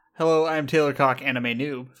Hello, I'm Taylor Cock, anime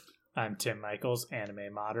noob. I'm Tim Michaels,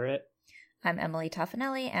 anime moderate. I'm Emily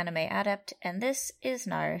Toffanelli, anime adept, and this is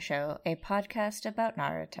Naruto, a podcast about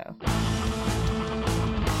Naruto.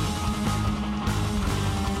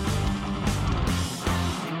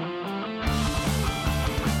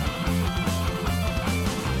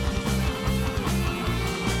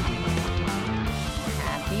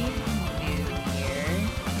 Happy New Year.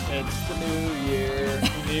 It's the new year.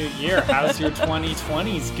 New year. How's your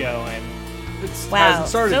 2020s going? It Wow, hasn't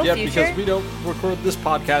started so yet future? because we don't record this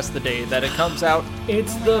podcast the day that it comes out.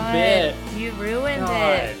 It's the bit. You ruined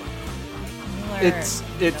God. it. You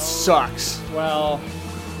are- It sucks. Well,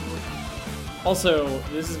 also,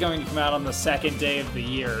 this is going to come out on the second day of the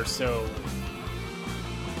year, so,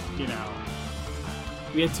 you know,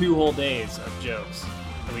 we had 2 whole days of jokes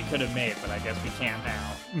that we could have made, but I guess we can't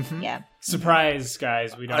now. Yeah. Surprise,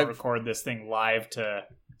 guys, we don't I've- record this thing live to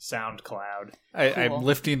SoundCloud. Cool. I'm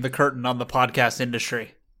lifting the curtain on the podcast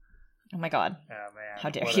industry. Oh my god. Oh, man. How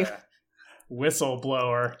dare what you. a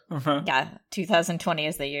whistleblower. Uh-huh. Yeah, 2020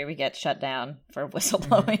 is the year we get shut down for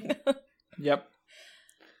whistleblowing. Yep,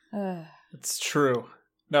 it's true.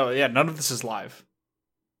 No, yeah, none of this is live.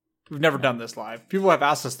 We've never done this live. People have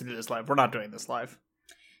asked us to do this live. We're not doing this live.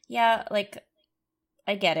 Yeah, like,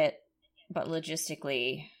 I get it, but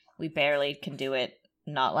logistically, we barely can do it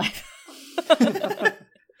not live.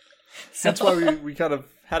 That's why we kind of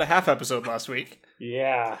had a half episode last week.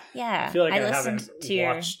 Yeah. Yeah, I feel like I listened haven't to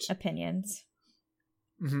your watched- opinions.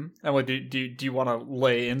 Mm-hmm. And what do you want to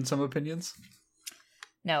lay in some opinions?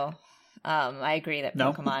 No, I agree that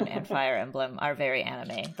No? Pokemon and Fire Emblem are very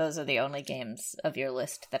anime. Those are the only games of your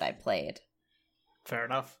list that I played. Fair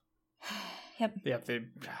enough. Yep. Yeah,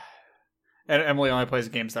 and Emily only plays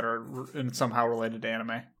games that are somehow related to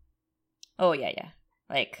anime. Oh yeah,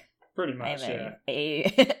 like Pretty much, I'm yeah.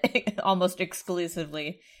 a almost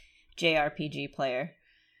exclusively JRPG player.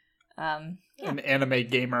 Yeah. An anime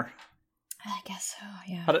gamer. I guess so.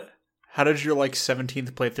 Yeah. How did your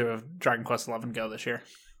 17th playthrough of Dragon Quest XI go this year?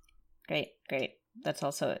 Great. That's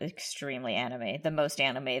also extremely anime. The most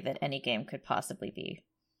anime that any game could possibly be.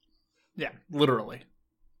 Yeah, literally.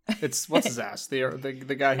 It's what's his ass?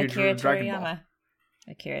 The guy who drew Akira Dragon Ball. Toriyama.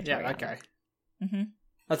 Akira Toriyama. Yeah, that guy. Mm-hmm.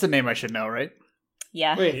 That's a name I should know, right?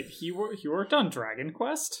 Yeah. Wait, he worked on Dragon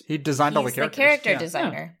Quest? He designed all the He's characters. character Yeah.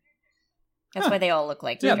 designer. That's Huh. why they all look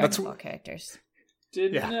like Yeah, Dragon that's Ball characters.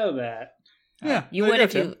 Didn't Yeah. know that. Yeah, You there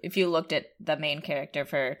would go, if you looked at the main character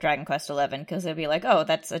for Dragon Quest XI, because it'd be like, oh,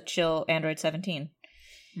 that's a chill Android 17.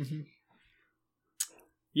 Mhm.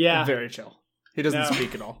 Yeah, Very chill. He doesn't No.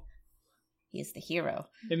 speak at all. He's the hero.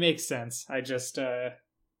 it makes sense. I just,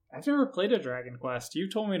 I've never played a Dragon Quest. You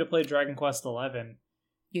told me to play Dragon Quest 11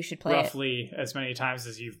 You should play roughly as many times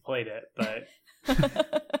as you've played it, but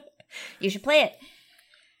it. You should play it.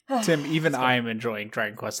 Tim, even I am enjoying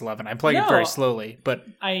Dragon Quest XI. I'm playing it No. very slowly, but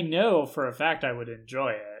I know for a fact I would enjoy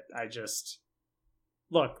it. I just...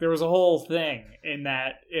 Look, there was a whole thing in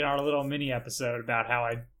our little mini episode about how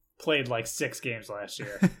I played 6 games last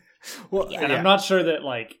year. well, Yeah. And I'm not sure that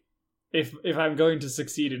if I'm going to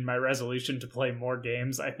succeed in my resolution to play more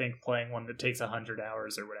games, I think playing one that takes 100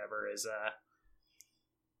 hours or whatever is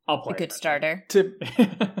I'll play A good it. starter.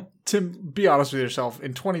 Tim, be honest with yourself.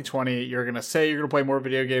 In 2020, you're gonna say you're gonna play more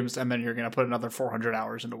video games, and then you're gonna put another 400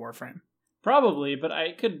 hours into Warframe. Probably, but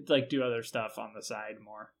I could do other stuff on the side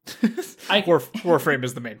more. Warframe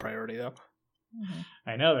is the main priority, though.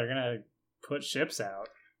 I know they're gonna put ships out.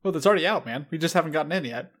 Well, that's already out, man. We just haven't gotten in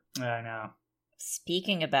yet. I know.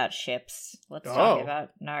 Speaking about ships, let's Oh. talk about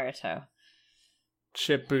Naruto.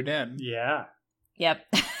 Ship Bouden. Yeah. Yep.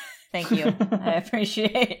 Thank you. I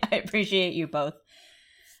appreciate you both.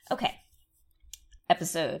 Okay.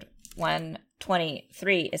 Episode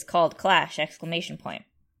 123 is called Clash! !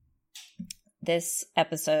 This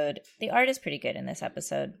episode, the art is pretty good in this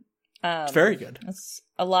episode. It's very good. It's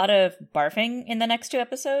a lot of barfing in the next 2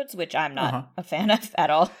 episodes, which I'm not a fan of at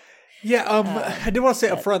all. Yeah, I did want to say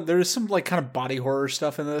up front, there is some kind of body horror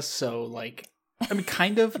stuff in this, so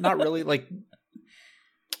kind of, not really.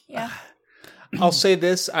 Yeah. I'll say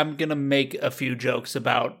this: I'm gonna make a few jokes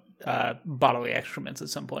about bodily excrements at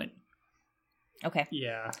some point. Okay.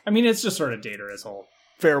 Yeah. I mean, it's just sort of Data as whole.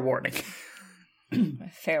 Fair warning.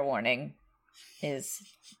 Fair warning is,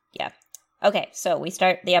 yeah. Okay, so we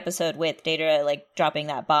start the episode with Data dropping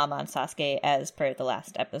that bomb on Sasuke as per the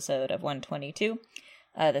last episode of 122.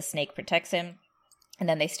 The snake protects him, and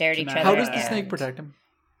then they stare at each other. How does the and- snake protect him?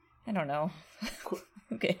 I don't know.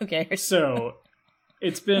 Okay, who cares? So,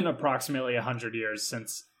 it's been approximately 100 years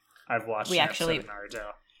since I've watched We an actually- episode of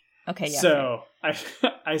Naruto. Okay, yeah. So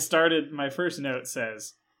I started. My first note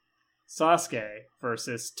says Sasuke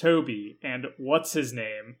versus Toby and what's his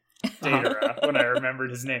name? Datara, when I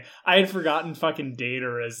remembered his name. I had forgotten fucking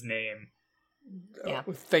Datara's name. Yeah.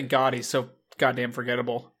 Thank God he's so goddamn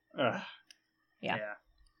forgettable. Yeah.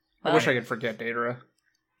 I wish I could forget Datara.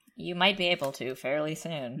 You might be able to fairly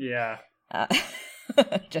soon. Yeah.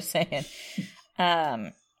 Just saying.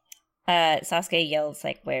 Sasuke yells,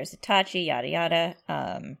 like, where's Itachi, yada yada.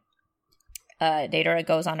 Datara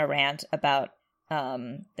goes on a rant about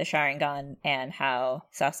the Sharingan and how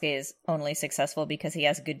Sasuke is only successful because he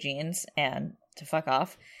has good genes and to fuck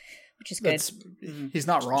off, which is good. He's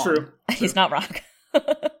not wrong. True. He's not wrong.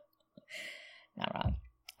 Not wrong.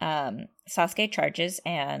 Sasuke charges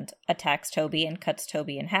and attacks Toby and cuts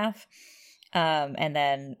Toby in half. And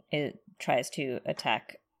then it tries to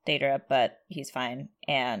attack Datara, but he's fine.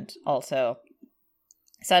 And also,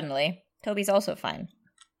 suddenly, Toby's also fine.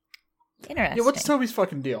 Interesting. Yeah, what's Toby's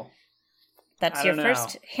fucking deal? That's your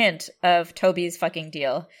first hint of Toby's fucking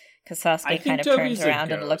deal. Because Sasuke kind of turns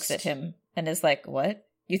around and looks at him and is like, what?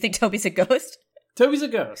 You think Toby's a ghost? Toby's a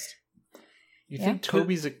ghost. You think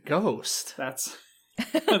Toby's a ghost? That's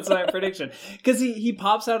my prediction. Because he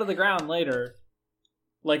pops out of the ground later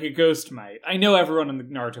like a ghost might. I know everyone in the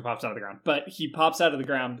Naruto pops out of the ground, but he pops out of the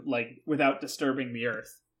ground like without disturbing the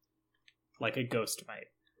earth. Like a ghost might.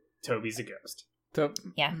 Toby's a ghost.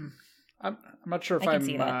 Yeah. I'm not sure if I'm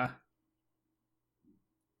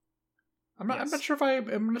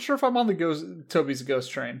not sure if I'm on the Toby's a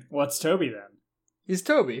ghost train. What's Toby then? He's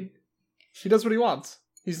Toby. He does what he wants.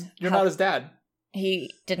 You're not his dad.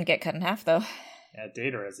 He didn't get cut in half, though. Yeah,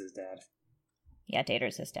 Datara is his dad. Yeah,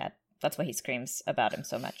 Datara's his dad. That's why he screams about him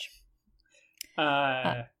so much.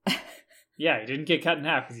 Yeah, he didn't get cut in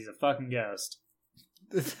half because he's a fucking ghost.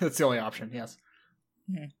 That's the only option, yes.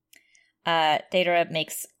 Mm-hmm. Datara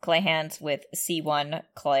makes clay hands with C1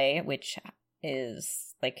 clay, which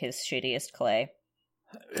is like his shittiest clay.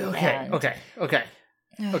 Okay.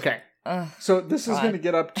 So this is going to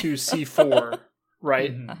get up to C4,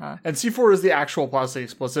 right? Uh-huh. And C4 is the actual plastic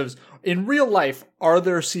explosives. In real life, are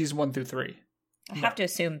there Cs 1 through 3? I have to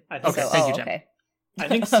assume. Okay, thank you, Tim. Okay. I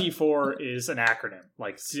think C4 is an acronym.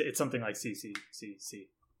 Like it's something like CC.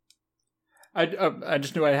 I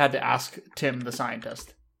just knew I had to ask Tim, the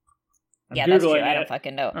scientist. Yeah, that's true. I don't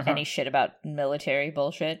fucking know any shit about military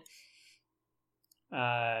bullshit.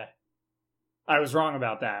 I was wrong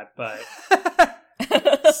about that, but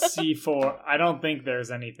C4, I don't think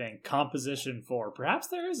there's anything. Composition 4. Perhaps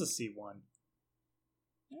there is a C1.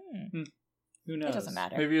 Who knows? It doesn't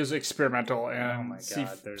matter. Maybe it was experimental, and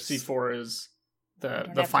C4 is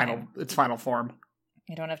the final final form.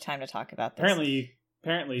 I don't have time to talk about this.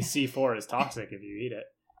 Apparently C4 is toxic if you eat it.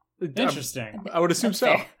 Interesting. I would assume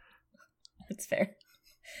so. That's fair.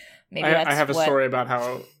 Maybe I have a story about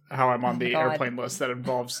how I'm on the airplane list that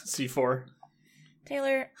involves C4.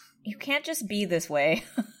 Taylor, you can't just be this way.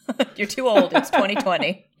 You're too old. It's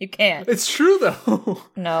 2020. You can't. It's true, though.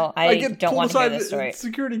 No, I don't want to hear this story.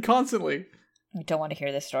 Security constantly. I don't want to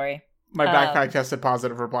hear this story. My backpack tested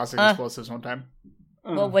positive for plastic explosives one time.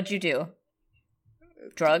 Well, what'd you do?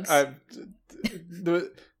 Drugs? I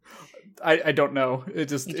don't know. It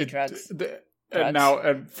just drugs. And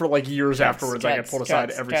now, for like years afterwards, I get pulled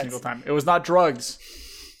aside every single time. It was not drugs.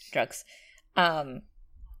 Drugs. Sasuke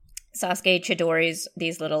Chidori's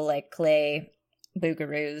these little like clay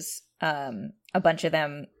boogaroos. A bunch of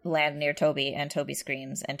them land near Toby, and Toby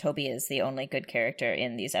screams. And Toby is the only good character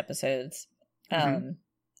in these episodes,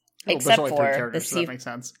 except for that makes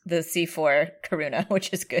sense. The C4 Karuna,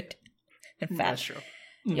 which is good. In fact, that's true.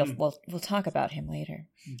 We'll talk about him later.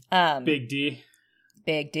 Big D.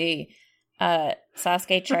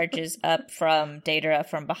 Sasuke charges up from Datara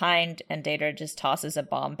from behind, and Datara just tosses a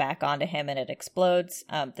bomb back onto him, and it explodes.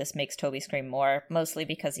 This makes Toby scream more, mostly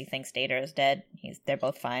because he thinks Datara is dead. They're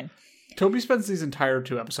both fine. Toby spends these entire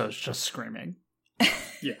 2 episodes just screaming.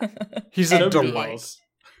 Yeah, he's a delight,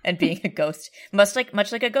 and being a ghost, much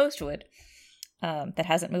like a ghost would, that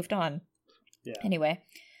hasn't moved on. Yeah. Anyway,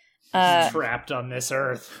 trapped on this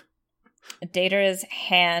earth. Datara's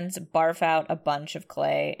hands barf out a bunch of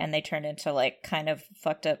clay, and they turn into like kind of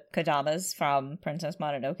fucked up Kodamas from Princess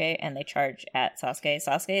Mononoke, and they charge at Sasuke.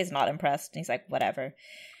 Sasuke is not impressed, and he's like, whatever.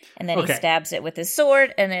 And then he stabs it with his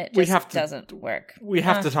sword, and it just doesn't work. We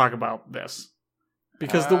have to talk about this.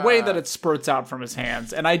 Because the way that it spurts out from his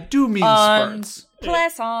hands, and I do mean spurts.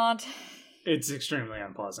 Unpleasant. It's extremely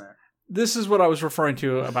unpleasant. This is what I was referring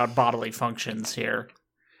to about bodily functions here.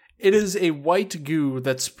 It is a white goo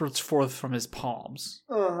that spurts forth from his palms.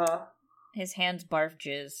 His hands barf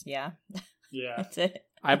jizz, yeah. Yeah. That's it.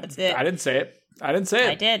 That's it. I didn't say it.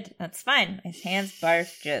 I did. That's fine. His hands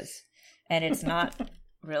barf jizz. And it's not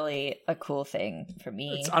really a cool thing for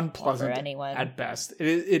me. It's unpleasant or for anyone. at best.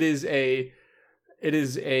 It is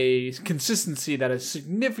a consistency that is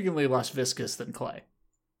significantly less viscous than clay.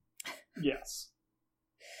 Yes.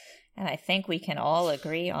 And I think we can all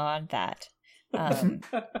agree on that.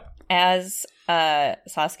 As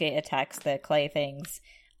Sasuke attacks the clay things,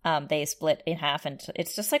 they split in half, and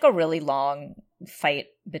it's just like a really long fight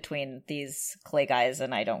between these clay guys,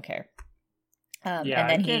 and I don't care. And then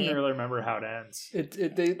I can't really remember how it ends.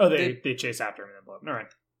 They chase after him and then blow up. All right.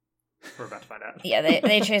 We're about to find out. Yeah,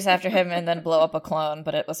 they chase after him and then blow up a clone,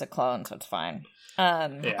 but it was a clone, so it's fine.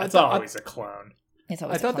 It's always a clone.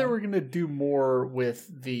 I thought they were going to do more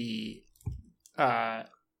with the fact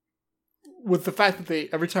that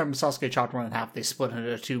every time Sasuke chopped one in half, they split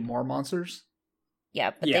into 2 more monsters.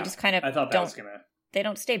 Yeah, but they just kind of They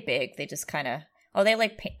don't stay big. They just kind of they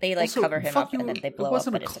also, cover him up and then they blow up. It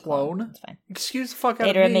wasn't a clone. It's fine. Excuse the fuck out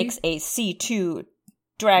of me. Daedra makes a C2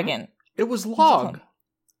 dragon. It was Log.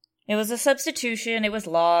 It was a substitution. It was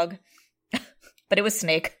Log, but it was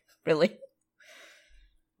Snake. Really.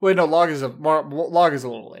 Wait, no. Log is a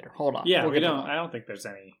little later. Hold on. Yeah, I don't think there's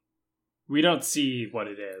any. We don't see what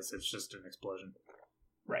it is. It's just an explosion.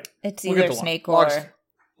 Right. It's either Snake or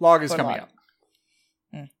Log is coming up.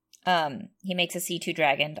 He makes a C2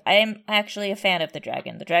 dragon. I'm actually a fan of the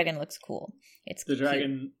dragon. The dragon looks cool. It's the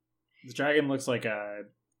dragon. The dragon looks like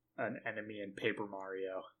an enemy in Paper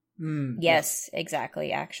Mario. Yes,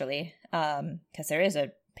 exactly. Actually, because there is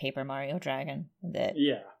a Paper Mario dragon that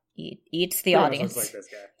eats the audience like this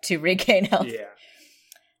guy. to regain health.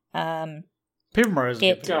 Yeah. Paper Mario's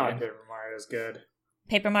good. God, Paper Mario's good.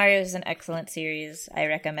 Paper Mario is an excellent series. I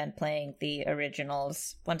recommend playing the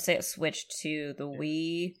originals. Once it switched to the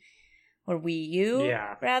Wii or Wii U,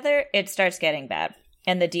 rather, it starts getting bad.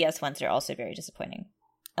 And the DS ones are also very disappointing.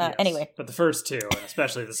 Anyway. But the first 2, and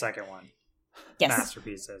especially the second one,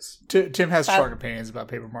 masterpieces. Tim has strong opinions about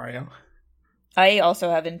Paper Mario. I also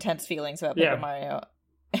have intense feelings about Paper Mario.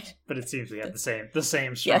 But it seems we have the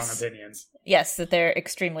same strong opinions. Yes, that they're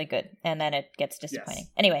extremely good, and then it gets disappointing.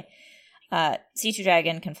 Yes. Anyway, C2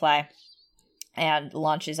 Dragon can fly and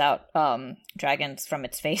launches out dragons from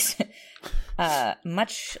its face,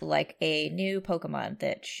 much like a new Pokemon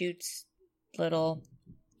that shoots little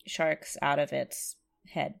sharks out of its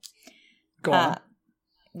head. Go on.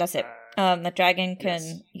 That's it. The dragon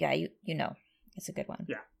can... Yes. You know. It's a good one.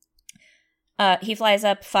 Yeah. He flies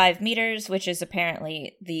up 5 meters, which is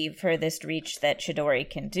apparently the furthest reach that Chidori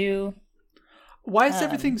can do. Why is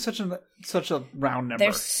everything such a round number?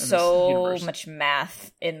 There's so much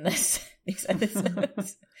math in these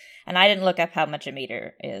episodes. And I didn't look up how much a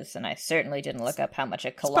meter is, and I certainly didn't look up how much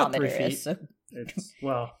a kilometer is. So. It's,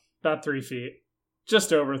 about 3 feet.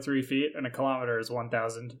 Just over 3 feet, and a kilometer is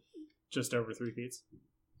 1,000. Just over 3 feet.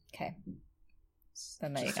 Okay.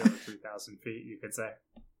 Then there just you go. Over 3,000 feet, you could say.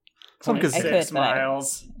 6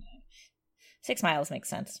 miles. 6 miles makes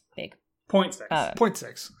sense. Big. 0.6.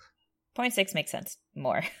 0.6. 0.6 makes sense.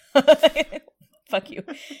 More. Fuck you.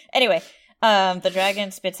 Anyway, the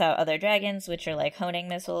dragon spits out other dragons, which are like honing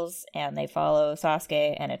missiles, and they follow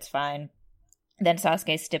Sasuke, and it's fine. Then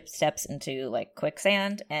Sasuke steps into like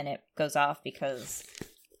quicksand, and it goes off because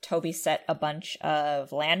Toby set a bunch of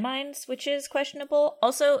landmines, which is questionable.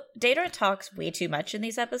 Also, Deidara talks way too much in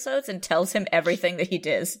these episodes and tells him everything that he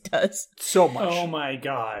does. So much. Oh my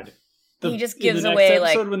god. He just gives away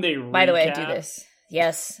like, when they by the way, do this.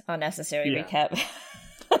 Yes, unnecessary recap.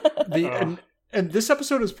 And this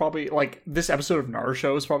episode is probably, like, this episode of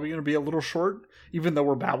Naruto is probably going to be a little short, even though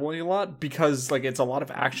we're babbling a lot, because, like, it's a lot of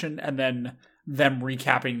action and then them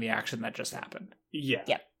recapping the action that just happened. Yeah.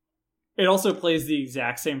 Yep. It also plays the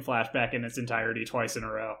exact same flashback in its entirety twice in a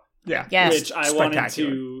row. Yeah. Yes. Which I wanted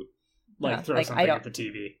to, throw something at the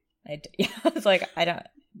TV. It's like, I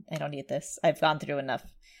don't need this. I've gone through enough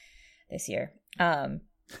this year.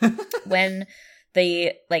 When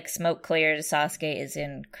the, like, smoke clears, Sasuke is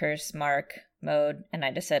in curse mark mode, and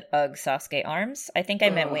I just said, ugh, Sasuke arms. I think I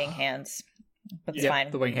meant wing hands, but it's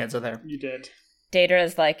fine. The wing hands are there. You did. Deidara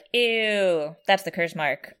is like, ew, that's the curse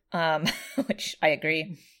mark, which I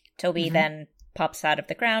agree. Toby then pops out of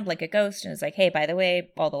the ground like a ghost and is like, hey, by the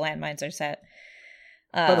way, all the landmines are set.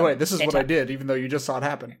 By the way, this is what I did, even though you just saw it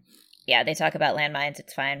happen. Yeah, they talk about landmines,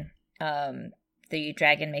 it's fine. The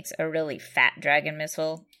dragon makes a really fat dragon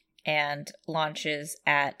missile and launches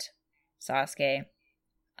at Sasuke.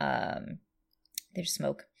 There's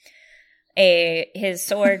smoke. His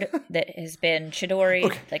sword that has been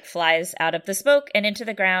Chidori like flies out of the smoke and into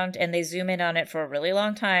the ground, and they zoom in on it for a really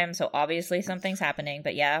long time. So obviously something's happening.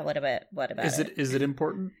 But yeah, what about is it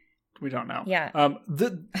important? We don't know. Yeah.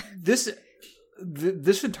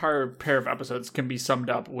 this entire pair of episodes can be summed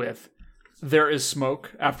up with there is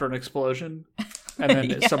smoke after an explosion, and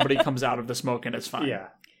then somebody comes out of the smoke and it's fine. Yeah.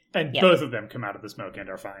 And both of them come out of the smoke and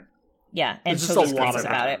are fine. Yeah, and It's just Toby's a lot crazy of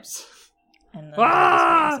about times. it. And then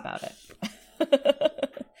Toby's about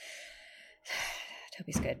it.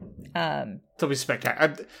 Toby's good. Toby's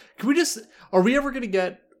spectacular. Can we just... Are we ever going to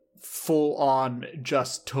get full-on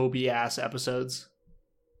just Toby-ass episodes?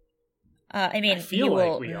 I mean, I feel he like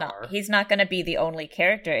will we not. are. He's not going to be the only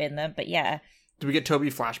character in them, but yeah. Do we get Toby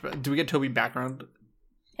flashback? Do we get Toby background?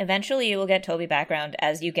 Eventually, you will get Toby background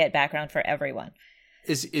as you get background for everyone.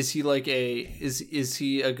 Is he like is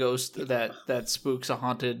he a ghost that spooks a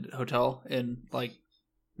haunted hotel in like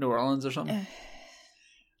New Orleans or something?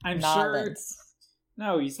 I'm Nolans. sure.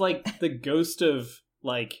 No, he's like the ghost of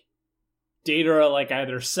like Daedra. Like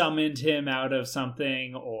either summoned him out of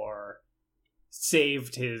something or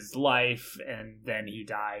saved his life, and then he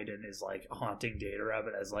died and is like haunting Daedra,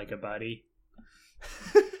 but as like a buddy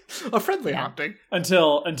A friendly haunting.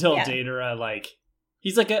 until Yeah. Daedra like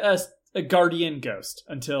he's like a guardian ghost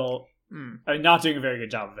until I'm not doing a very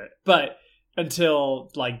good job of it, but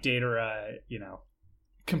until like Daedra,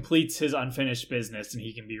 completes his unfinished business and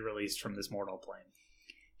he can be released from this mortal plane.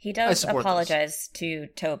 He does support apologize to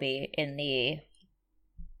Toby in the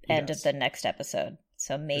end does. of the next episode.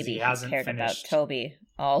 So maybe he he hasn't cared finished. about Toby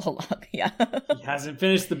all along. Yeah. He hasn't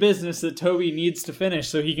finished the business that Toby needs to finish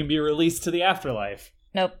so he can be released to the afterlife.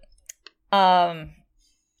 Nope.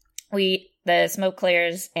 The smoke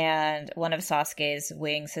clears and one of Sasuke's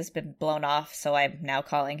wings has been blown off, so I'm now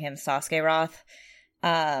calling him Sasuke Roth.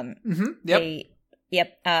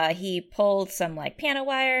 Yep. He pulled some like piano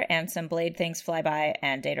wire and some blade things fly by,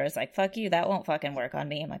 and Daedra's like, "Fuck you, that won't fucking work on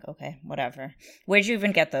me." I'm like, "Okay, whatever." Where'd you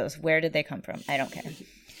even get those? Where did they come from? I don't care.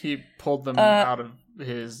 He pulled them out of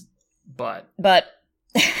his butt. But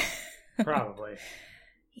Probably.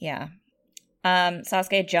 yeah.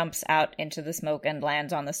 Sasuke jumps out into the smoke and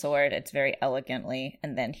lands on the sword. It's very elegantly,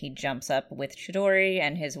 and then he jumps up with Chidori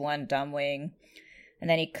and his one dumb wing, and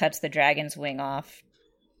then he cuts the dragon's wing off.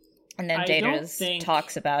 And then I don't Daedra think-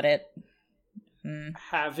 talks about it.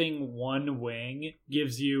 Having one wing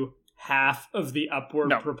gives you half of the upward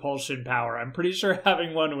No. propulsion power. I'm pretty sure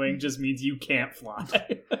having one wing just means you can't fly.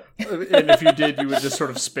 And if you did, you would just sort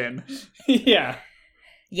of spin. Yeah.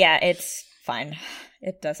 Yeah, it's fine.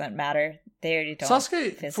 It doesn't matter. They already don't.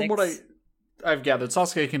 Sasuke, physics. from what I've gathered,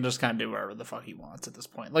 Sasuke can just kind of do whatever the fuck he wants at this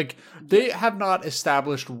point. Like, they have not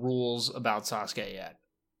established rules about Sasuke yet.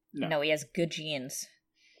 No, he has good genes.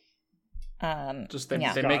 Just they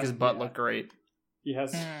yeah. make his butt Yeah. look great. He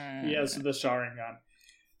has the Sharingan.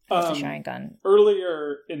 That's a Sharingan.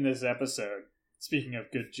 Earlier in this episode, speaking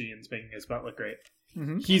of good genes making his butt look great,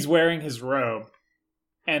 he's wearing his robe,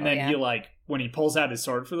 and then he like when he pulls out his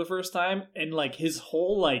sword for the first time, and like his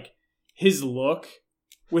whole like his look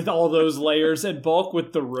with all those layers and bulk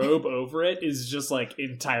with the robe over it is just like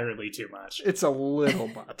entirely too much. It's a little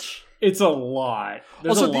much. It's a lot.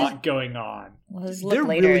 There's Also, a lot going on. Well, his look They're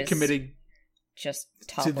later really is committing just to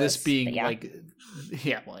topless, this being but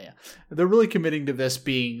yeah. like, they're really committing to this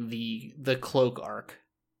being the cloak arc.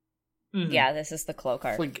 Mhm. Yeah, this is the cloak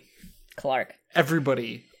arc. Like Clark.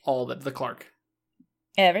 everybody, all the Clark.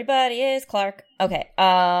 Everybody is Clark. Okay.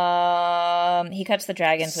 He cuts the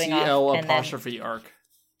dragon's wing off, CL and then apostrophe arc.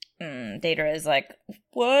 Daedra is like,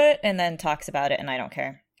 "What?" and then talks about it, and I don't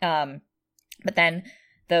care. But then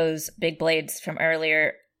those big blades from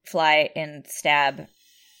earlier fly and stab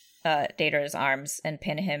Daedra's arms and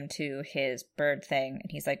pin him to his bird thing,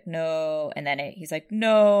 and he's like, "No!" And then he's like,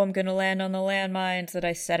 "No, I'm gonna land on the landmines that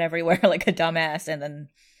I set everywhere like a dumbass," and then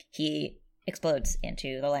he explodes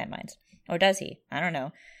into the landmines. Or does he? I don't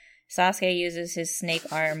know. Sasuke uses his snake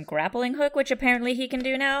arm grappling hook, which apparently he can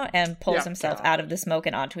do now, and pulls himself out of the smoke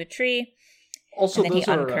and onto a tree. Also, And then those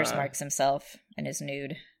he are uncurse marks himself and is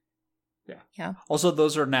nude. Yeah. Also,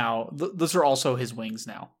 those are now. Those are also his wings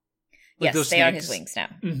now. Like Yes, those they are snakes. his wings now.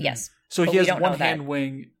 Mhm. Yes. So But he we has don't one know that hand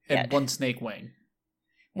wing and yet. one snake wing.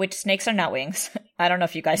 Which snakes are not wings. I don't know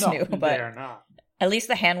if you guys knew, They but are not. at least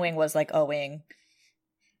the hand wing was like a wing.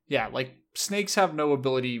 Yeah, like snakes have no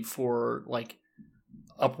ability for like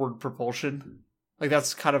upward propulsion. Like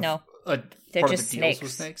that's kind of No. a They're part of just the deals snakes.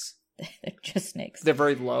 with snakes. They're just snakes. They're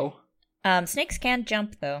very low. Snakes can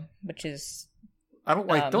jump though, which is I don't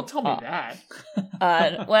like. Don't tell me oh.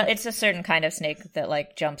 that. well, it's a certain kind of snake that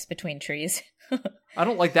like jumps between trees. I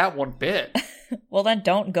don't like that one bit. Well, then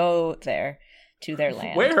don't go there to their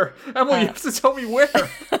land. Where? Emily, you have to tell me where.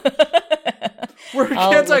 Where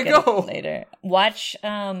I'll can't I look it go? up later? Watch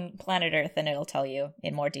Planet Earth and it'll tell you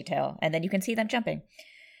in more detail, and then you can see them jumping.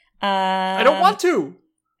 I don't want to.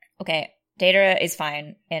 Okay, Datara is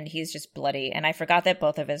fine, and he's just bloody. And I forgot that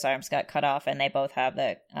both of his arms got cut off, and they both have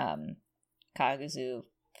the Kaguzu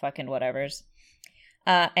fucking whatevers.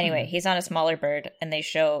 Anyway, he's on a smaller bird, and they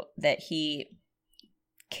show that he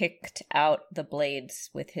kicked out the blades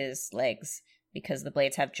with his legs because the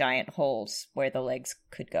blades have giant holes where the legs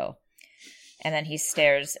could go. And then he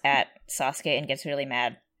stares at Sasuke and gets really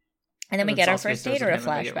mad. And then we get our first Datara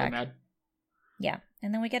flashback. Really yeah.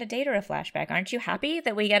 And then we get a Datara flashback. Aren't you happy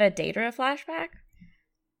that we get a Datara flashback?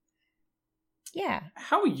 Yeah.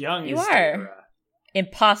 How young you is are? Datara?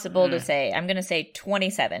 Impossible to say. I'm going to say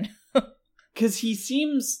 27. Because he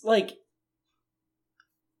seems like...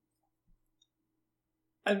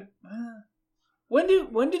 when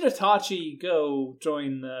did Itachi go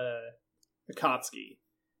join the Akatsuki?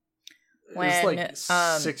 When like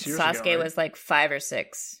 6 years Sasuke ago, right? was like 5 or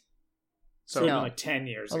 6. So no, like 10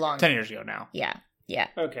 years ago. 10 years ago now. Yeah.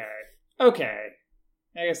 Okay.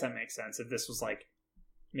 I guess that makes sense if this was like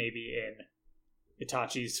maybe in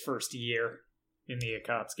Itachi's first year in the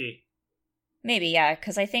Akatsuki. Maybe, yeah,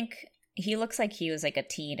 because I think he looks like he was like a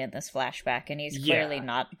teen in this flashback, and he's clearly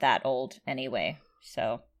not that old anyway.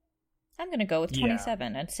 So I'm going to go with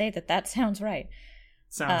 27 and say that sounds right.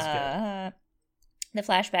 Sounds good. The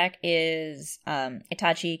flashback is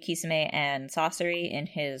Itachi, Kisame, and Sasori in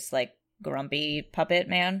his like grumpy puppet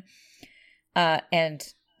man. And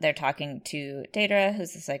they're talking to Datara,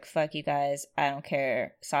 who's just like, fuck you guys, I don't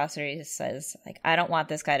care. Sasori says, like, I don't want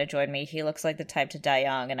this guy to join me. He looks like the type to die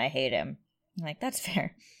young, and I hate him. I'm like, that's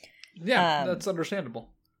fair. Yeah, that's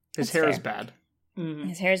understandable. His hair is bad. Mm-hmm.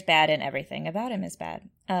 His hair is bad, and everything about him is bad.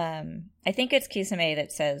 I think it's Kisame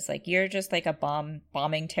that says, like, you're just like a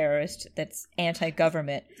bombing terrorist that's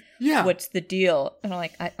anti-government. Yeah. What's the deal? And I'm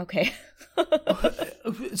like, okay.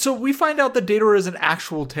 So we find out that Datara is an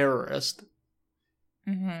actual terrorist.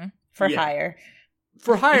 Mm-hmm. For hire.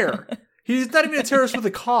 For hire. He's not even a terrorist with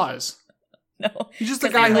a cause. No. He's just a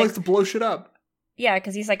guy who likes to blow shit up. Yeah,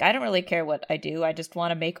 because he's like, I don't really care what I do. I just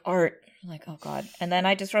want to make art. I'm like, oh, God. And then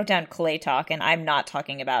I just wrote down clay talk, and I'm not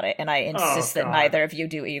talking about it. And I insist that neither of you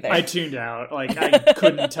do either. I tuned out. Like, I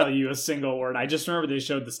couldn't tell you a single word. I just remember they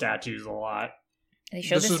showed the statues a lot. They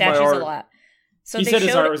showed the statues a lot. So he said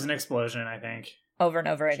his art was an explosion, I think. Over and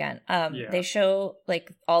over again. They show,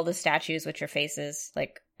 like, all the statues with your faces,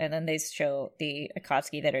 like, and then they show the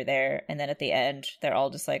Akatsuki that are there, and then at the end, they're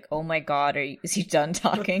all just like, oh my God, is he done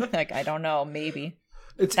talking? Like, I don't know, maybe.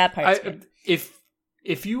 That part's good.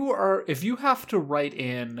 If you have to write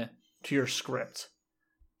in to your script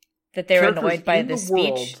that they're annoyed by the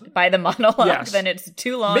speech, by the monologue, then it's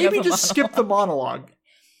too long. Maybe just skip the monologue.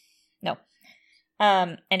 No.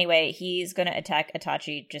 Anyway, he's gonna attack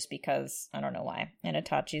Itachi just because, I don't know why. And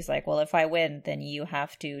Itachi's like, well, if I win, then you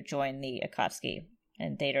have to join the Akatsuki.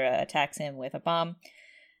 And Datara attacks him with a bomb.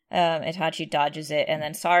 Itachi dodges it, and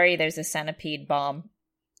then, there's a centipede bomb.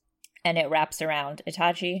 And it wraps around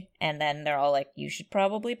Itachi, and then they're all like, you should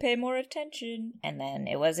probably pay more attention. And then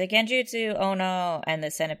it was a genjutsu, oh no. And the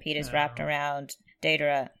centipede is wrapped around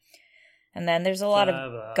Datara. And then there's a lot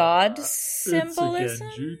of god symbolism.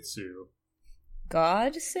 It's a genjutsu.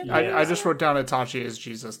 God symbolism? I just wrote down Itachi as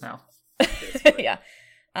Jesus now. Yeah.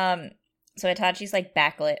 So Itachi's like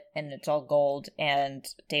backlit, and it's all gold, and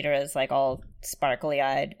Datara's like all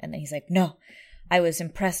sparkly-eyed. And then he's like, no, I was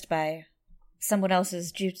impressed by someone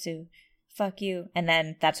else's jutsu. Fuck you. And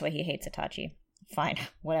then that's why he hates Itachi. Fine,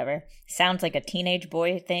 whatever. Sounds like a teenage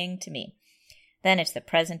boy thing to me. Then it's the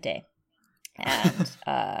present day. And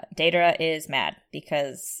Datara is mad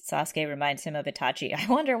because Sasuke reminds him of Itachi.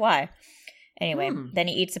 I wonder why. Anyway, then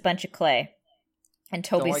he eats a bunch of clay. And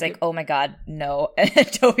Toby's like, oh my God, no.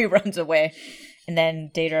 And Toby runs away. And then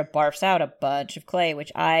Datara barfs out a bunch of clay,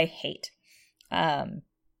 which I hate. And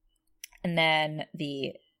then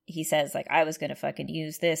he says, like, I was going to fucking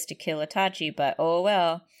use this to kill Itachi, but oh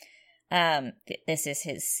well. This is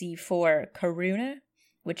his C4 Karuna,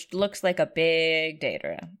 which looks like a big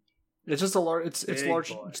Datara. It's just a large, it's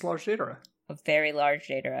large Datara. A very large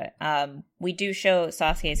Datara. We do show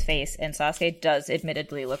Sasuke's face, and Sasuke does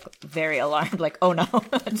admittedly look very alarmed, like, oh no,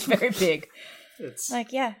 it's very big. It's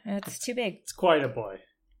like, yeah, it's too big. It's quite a boy.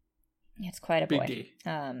 It's quite a boy. Big D.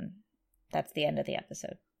 That's the end of the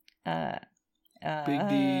episode. Big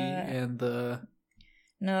D and the...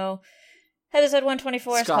 No. Episode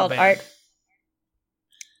 124 is called Band. Art.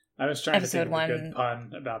 I was trying Episode to think of a good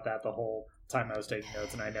pun about that the whole time I was taking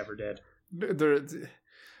notes, and I never did.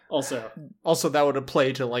 Also, that would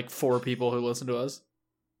apply to like 4 people who listen to us.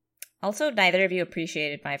 Also, neither of you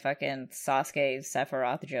appreciated my fucking Sasuke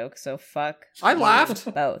Sephiroth joke, so fuck. I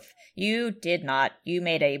laughed. Both. You did not. You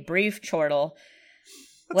made a brief chortle.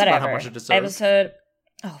 That's Whatever. about how much it deserves. Episode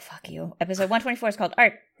Oh, fuck you. Episode 124 is called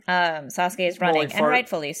Art. Sasuke is running, and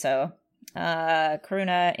rightfully so.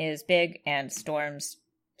 Karuna is big and storms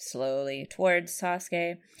slowly towards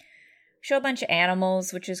Sasuke. Show a bunch of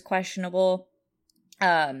animals, which is questionable.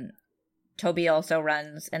 Toby also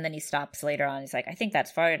runs, and then he stops later on. He's like, I think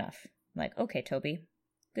that's far enough. I'm like, okay, Toby.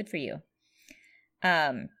 Good for you.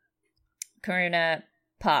 Karuna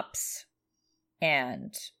pops,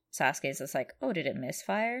 and Sasuke's just like, oh, did it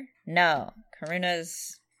misfire? No.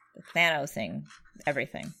 Karuna's the Thanos thing.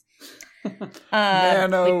 Everything.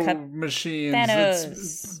 Nano machines.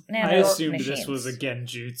 Thanos. I assumed this was a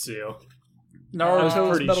Genjutsu.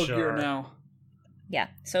 Naruto's Metal sure. Gear now. Yeah,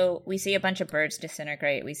 so we see a bunch of birds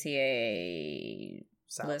disintegrate. We see a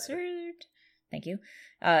lizard, thank you,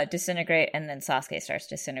 disintegrate, and then Sasuke starts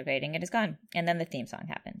disintegrating and is gone. And then the theme song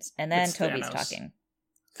happens. And then Toby's talking.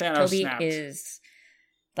 Toby is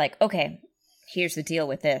like, okay, here's the deal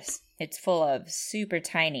with this. It's full of super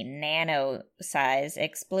tiny nano-size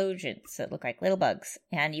explosions that look like little bugs,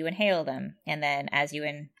 and you inhale them. And then as you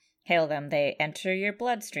inhale them, they enter your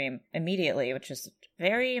bloodstream immediately, which is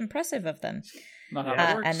very impressive of them. Not how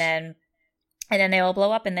it works. And then they all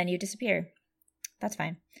blow up, and then you disappear. That's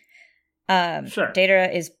fine. Sure.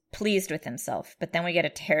 Deidara is pleased with himself, but then we get a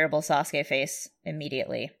terrible Sasuke face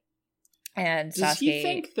immediately. And Does Sasuke he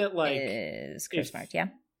think that, like, is curse marked, yeah?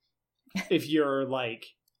 If you're, like,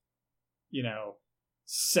 you know,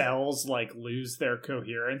 cells, like, lose their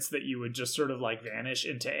coherence, that you would just sort of, like, vanish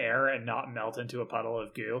into air and not melt into a puddle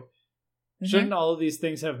of goo? Mm-hmm. Shouldn't all of these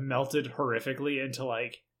things have melted horrifically into,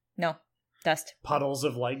 like... No. Dust. Puddles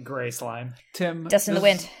of, like, gray slime? Tim. Dust in the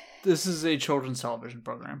wind. This is a children's television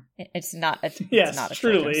program. It's not a yes, not a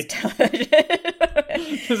truly.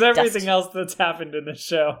 Because everything else that's happened in the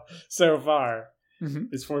show so far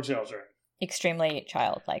is for children. Extremely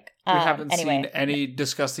childlike. We haven't seen any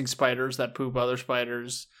disgusting spiders that poop other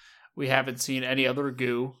spiders. We haven't seen any other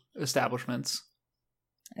goo establishments.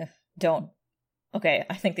 Don't. Okay,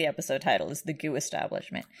 I think the episode title is The Goo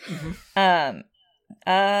Establishment. Mm-hmm.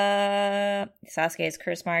 Sasuke is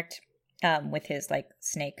curse marked with his like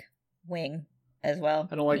snake wing as well.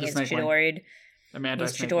 I don't like the snake wing.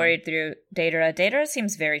 He's Chidori'd through Deidara. Deidara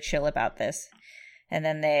seems very chill about this. And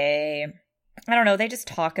then I don't know, they just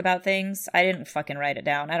talk about things. I didn't fucking write it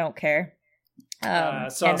down. I don't care.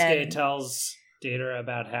 Sasuke tells Deidara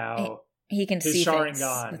about how he can see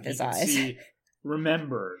Sharingan things with his eyes.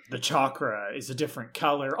 Remember, the chakra is a different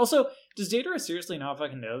color. Also, does Deidara seriously not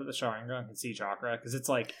fucking know that the Sharingan can see chakra? Because it's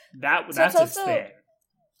like, that's its thing.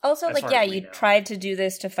 Also, like, yeah, you tried to do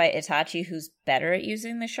this to fight Itachi, who's better at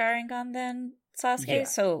using the Sharingan than Sasuke, yeah.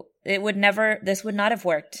 So this would not have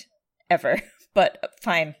worked, ever. But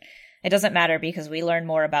fine. It doesn't matter, because we learn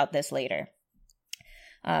more about this later.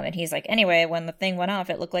 And he's like, anyway, when the thing went off,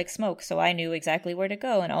 it looked like smoke, so I knew exactly where to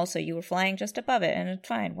go, and also you were flying just above it, and it's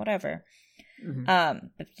fine, whatever. Mm-hmm.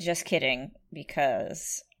 But just kidding,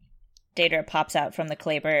 because Deidara pops out from the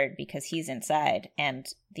clay bird because he's inside, and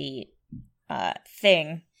the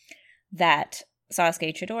thing that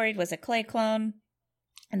Sasuke Chidori'd was a clay clone,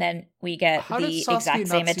 and then we get the exact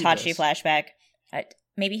same Itachi flashback.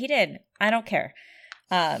 Maybe he did. I don't care.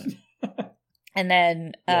 And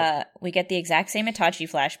then we get the exact same Itachi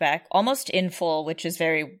flashback, almost in full, which is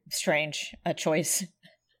very strange, a choice.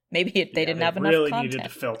 Maybe they didn't have enough really content. Needed to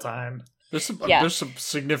fill time. There's some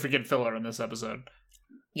significant filler in this episode.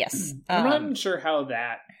 Yes. I'm not even sure how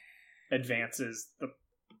that advances the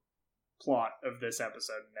plot of this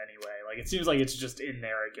episode in any way. Like, it seems like it's just in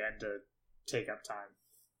there again to take up time.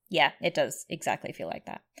 Yeah, it does exactly feel like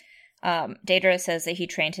that. Deidara says that he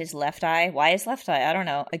trained his left eye. Why his left eye? I don't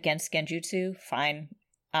know. Against Genjutsu? Fine.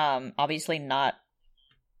 Obviously not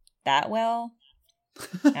that well.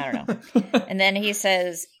 I don't know. And then he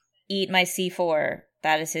says, eat my C4.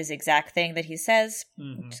 That is his exact thing that he says,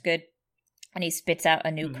 which is good. And he spits out a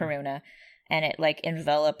new Karuna, and it like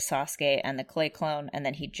envelops Sasuke and the clay clone, and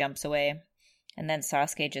then he jumps away. And then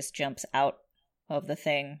Sasuke just jumps out of the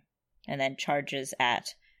thing and then charges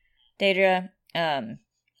at Deidara. And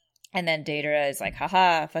then Deidara is like,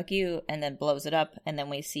 haha, fuck you, and then blows it up, and then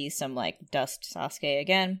we see some like dust Sasuke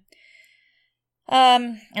again.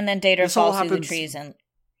 And then Deidara falls through the trees, and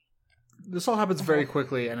this all happens very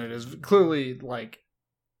quickly, and it is clearly like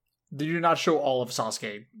they do not show all of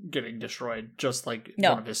Sasuke getting destroyed, just like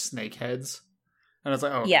one of his snake heads. And it's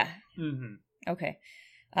like, oh, yeah, okay.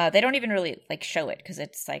 They don't even really like show it because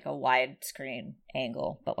it's like a widescreen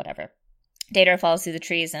angle, but whatever. Deidara falls through the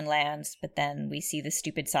trees and lands, but then we see the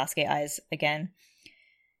stupid Sasuke eyes again.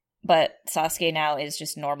 But Sasuke now is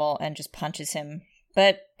just normal and just punches him,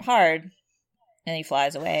 but hard, and he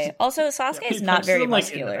flies away. Also, Sasuke is not very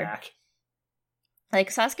muscular. Like,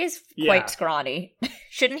 Sasuke's Yeah. quite scrawny.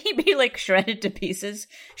 Shouldn't he be, like, shredded to pieces?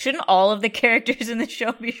 Shouldn't all of the characters in the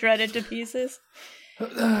show be shredded to pieces?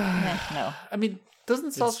 No. I mean, doesn't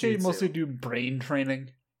Sasuke jutsu. mostly do brain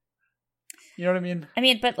training? You know what I mean? I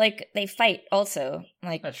mean, but, like, they fight also.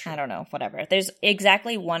 Like, That's true. I don't know, whatever. There's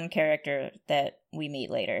exactly one character that we meet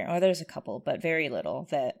later, or there's a couple, but very little,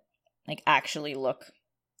 that, like, actually look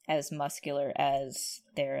as muscular as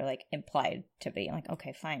they're, like, implied to be. Like,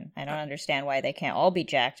 okay, fine. I don't understand why they can't all be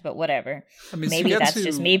jacked, but whatever. I mean, Maybe that's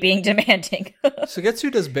just me being demanding.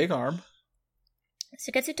 Sugetsu does big arm.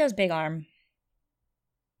 Sugetsu does big arm.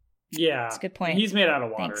 Yeah. That's a good point. He's made out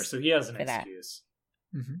of water, Thanks so he has an for that. excuse.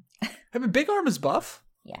 I mean, big arm is buff.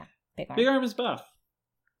 Yeah, big arm. Big Arm is buff.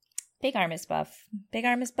 Big arm is buff. Big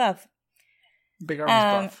arm is buff. Big arm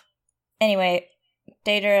is buff. Anyway,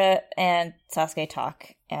 Deidara and Sasuke talk,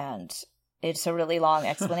 and it's a really long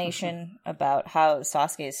explanation about how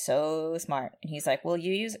Sasuke is so smart. And he's like, well,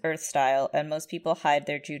 you use Earth Style, and most people hide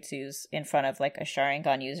their jutsus in front of, like, a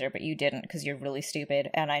Sharingan user, but you didn't because you're really stupid.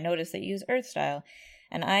 And I noticed that you use Earth Style,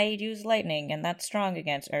 and I use Lightning, and that's strong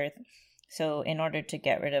against Earth. So in order to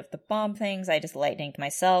get rid of the bomb things, I just lightninged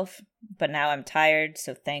myself. But now I'm tired,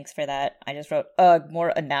 so thanks for that. I just wrote,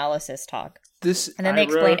 more analysis talk. This And then they I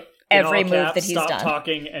explain wrote, every in all move caps, that he's Stop done.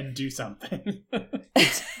 talking and do something.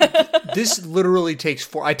 this literally takes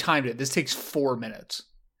 4. I timed it. This takes 4 minutes.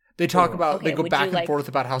 They talk about. Okay, they go would back you and like forth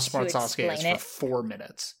about how smart to Sasuke is explain for it? 4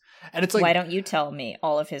 minutes, and it's like Why don't you tell me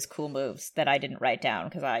all of his cool moves that I didn't write down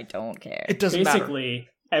because I don't care. it doesn't matter. Basically,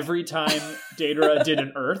 every time Deidara did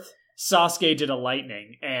an Earth, Sasuke did a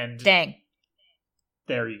Lightning, and Dang,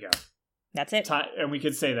 there you go. that's it. And we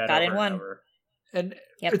could say that Got over in one. and over. And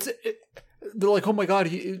Yep. they're like, oh my god,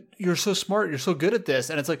 you're so smart, you're so good at this,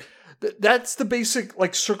 and it's like that's the basic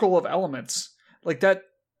like circle of elements like that.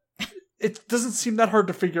 It doesn't seem that hard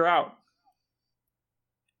to figure out.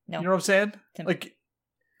 No. You know what I'm saying? Tim- Like,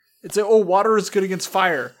 it's like, oh, water is good against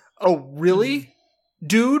fire. Oh, really,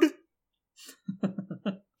 dude?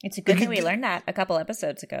 It's a good Like, thing we learned that a couple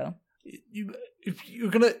episodes ago. If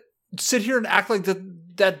you're gonna sit here and act like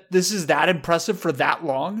that this is that impressive for that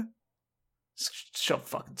long, this show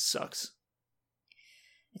fucking sucks.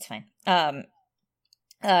 It's fine.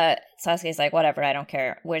 Sasuke's like, whatever, I don't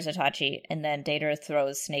care. Where's Itachi? And then Deidara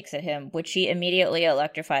throws snakes at him, which he immediately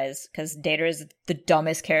electrifies because Deidara is the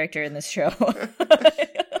dumbest character in this show.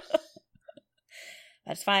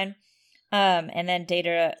 That's fine. And then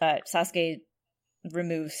Sasuke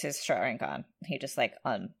removes his Sharingan. He just like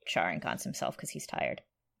un-Sharingans himself because he's tired.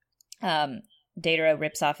 Deidara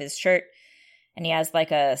rips off his shirt, and he has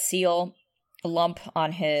like a seal lump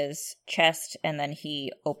on his chest, and then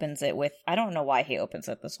he opens it with, I don't know why he opens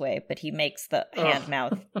it this way, but he makes the hand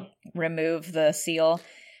mouth remove the seal,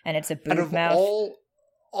 and it's a boob mouth.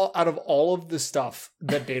 Out of all of the stuff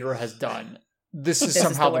that Deidara has done, this is This is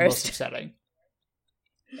somehow the the most worst. upsetting.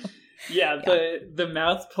 Yeah, the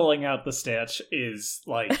mouth pulling out the stitch is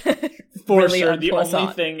like for Really sure the only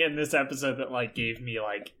unpleasant. thing in this episode that like gave me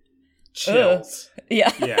like chills.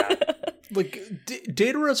 Yeah. Yeah. Like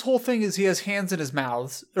Deidara's whole thing is he has hands in his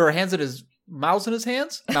mouths, or hands in his mouths in his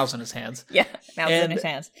hands, mouths in his hands. Yeah, mouth in And- his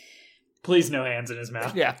hands. Please no hands in his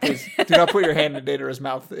mouth. Yeah, please do not put your hand in Deidara's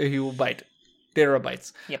mouth; he will bite. Deidara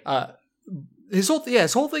bites. Yep. His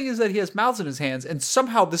whole thing is that he has mouths in his hands, and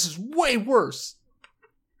somehow this is way worse.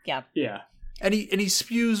 Yeah. Yeah. And he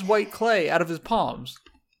spews white clay out of his palms.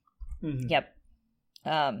 Mhm. Yep.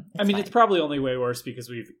 I mean, fine. it's probably only way worse because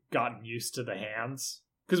we've gotten used to the hands.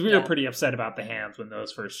 Because we Yeah. were pretty upset about the hands when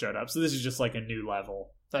those first showed up. So this is just like a new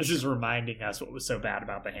level. That's This is reminding us what was so bad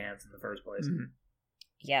about the hands in the first place. Mhm.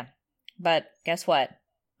 Yeah. But guess what?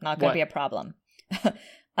 Not going What? to be a problem.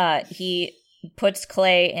 He puts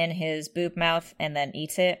clay in his boob mouth and then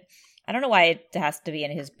eats it. I don't know why it has to be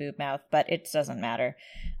in his boob mouth, but it doesn't matter.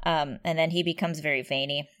 And then he becomes very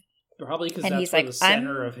veiny, Probably because And that's he's where like, the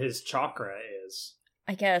center I'm- of his chakra is.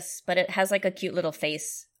 I guess, but it has like a cute little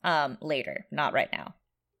face later, not right now.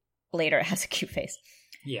 Later it has a cute face.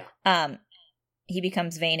 Yeah. He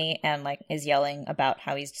becomes veiny and like is yelling about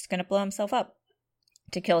how he's just gonna blow himself up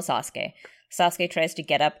to kill Sasuke. Sasuke tries to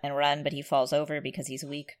get up and run, but he falls over because he's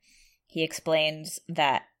weak. He explains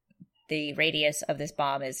that the radius of this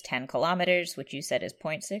bomb is 10 kilometers, which you said is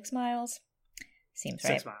 0.6 miles. Seems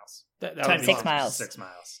right. 6 miles. That 10 would be 6 kilometers, miles. 6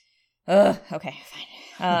 miles. Ugh, okay,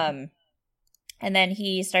 fine. And then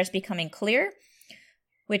he starts becoming clear,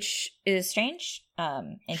 which is strange.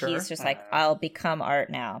 And Sure. he's just like, I'll become art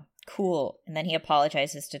now. Cool. And then he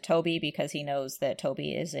apologizes to Toby because he knows that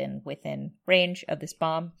Toby is within range of this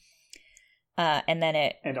bomb. And then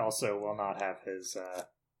it And also will not have his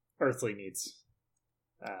earthly needs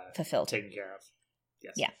fulfilled. taken care of.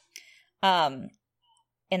 Yes. Yeah.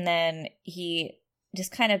 And then he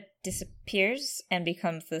just kind of disappears and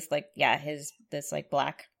becomes this this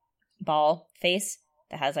black ball face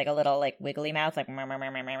that has like a little like wiggly mouth, like meh, meh, meh,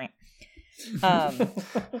 meh, meh, meh.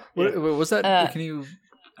 What was that? Can you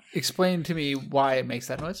explain to me why it makes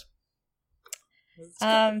that noise?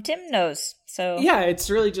 Tim knows. So Yeah, it's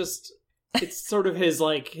really just it's sort of his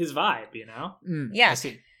vibe, you know? Yeah. I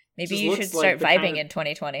see. Maybe Just you looks should like start the vibing kind of- in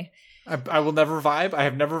 2020. I will never vibe. I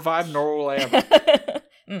have never vibed, nor will I ever.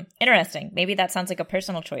 Interesting. Maybe that sounds like a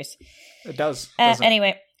personal choice. It does. doesn't it?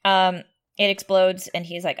 Anyway, it explodes, and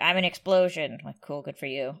he's like, "I'm an explosion." I'm like, cool, good for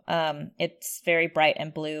you. It's very bright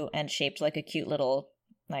and blue and shaped like a cute little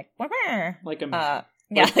Like a man. like a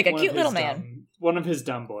one cute of little his man. one of his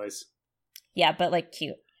dumb boys. Yeah, but like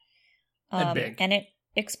cute. And big. And it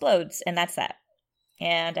explodes, and that's that.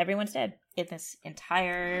 And everyone's dead in this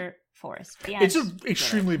entire forest. The It's end. an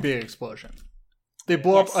extremely big explosion. They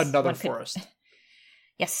blow up Yes, another one could- forest.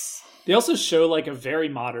 Yes. They also show like a very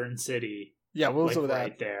modern city Yeah, what was like, with that?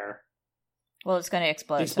 right there. Well, it's going to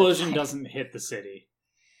explode. The so it's explosion fine. doesn't hit the city.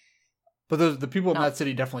 But the people in No. that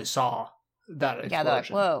city definitely saw that explosion. Yeah, they're like,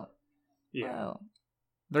 whoa. Yeah. Whoa.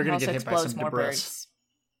 They're going Also to get hit by explodes some more debris. birds.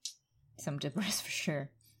 Some debris for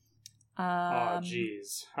sure. Oh,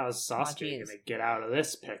 jeez. How's Sasuke jeez. gonna get out of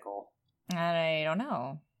this pickle? I don't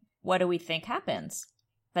know. What do we think happens?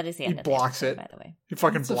 That is the end He of the blocks episode, it. by the way. He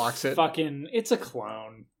fucking It's a blocks it. It's a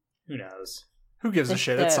clone. Who knows? Who gives a The-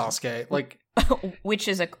 shit? It's the- Sasuke. Like,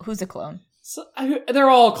 Who's a clone? So, they're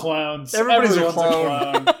all clones. Everybody's a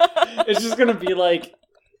Everyone's It's just gonna be like,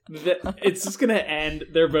 it's just gonna end.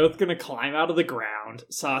 They're both gonna climb out of the ground.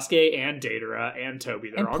 Sasuke and Deidara and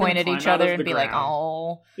Toby. They're And all point gonna at climb each out of other and the be like, ground.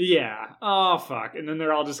 oh. Yeah. Oh fuck. And then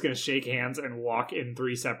they're all just gonna shake hands and walk in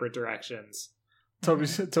 3 separate directions.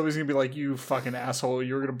 Toby's going to be like, you fucking asshole.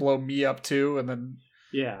 You were going to blow me up too. And then,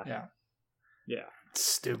 Yeah. Yeah. Yeah. it's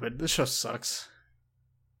stupid. This show sucks.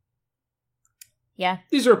 Yeah.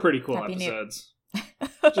 These are pretty cool Happy New- episodes.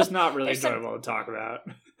 Just not really There's some- enjoyable to talk about.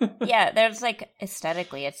 Yeah, there's like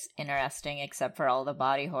aesthetically it's interesting except for all the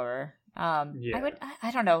body horror. Yeah.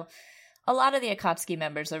 I don't know. A lot of the Akatsuki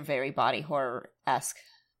members are very body horror-esque.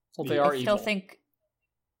 Well, they Yeah. are I evil. still think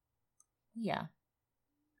yeah.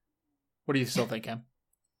 What do you still think, Em?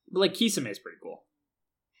 Like Kisame's pretty cool.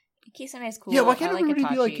 Kisame is cool. Yeah, why can't I like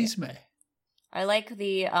everybody be like Itachi. Kisame? I like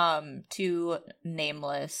the 2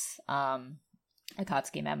 nameless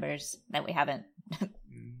Akatsuki members that we haven't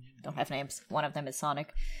don't have names. One of them is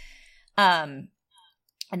Sonic. And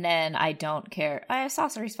then I don't care.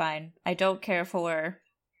 Sasori's fine. I don't care for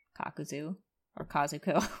Kakuzu or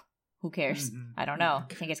Kazuko. Who cares? Mhm. I don't know.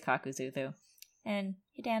 I think it's Kakuzu though. And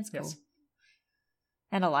Hidan's cool. Yes.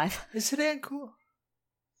 And alive. Is Hidan cool?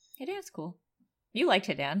 Hidan's cool. You liked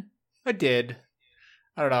Hidan. I did.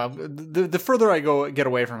 I don't know. The further I get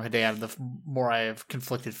away from Hidan, the more I have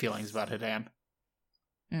conflicted feelings about Hidan.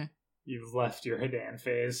 You've left your Hidan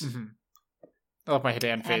phase. Mm-hmm. I love my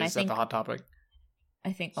Hidan And I phase at think- the Hot Topic.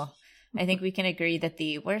 I think we can agree that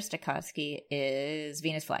the worst Akatsuki is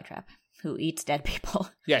Venus Flytrap, who eats dead people.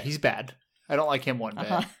 Yeah, he's bad. I don't like him one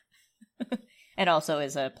bit. Uh-huh. And also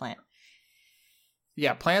is a plant.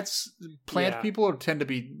 Yeah, plant Yeah. people tend to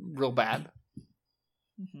be real bad.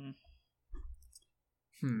 Mm-hmm.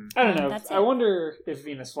 I don't know. That's I it. wonder if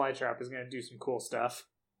Venus Flytrap is going to do some cool stuff.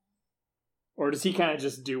 Or does he kind of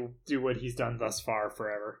just do what he's done thus far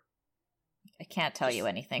forever? I can't tell you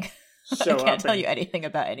anything. Show I up can't tell and you anything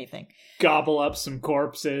about anything. gobble up some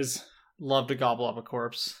corpses. Love to gobble up a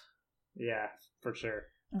corpse. Yeah, for sure.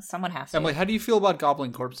 Someone has to. Emily, how do you feel about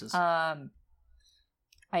gobbling corpses? I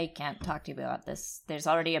can't talk to you about this. There's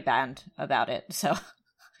already a band about it, so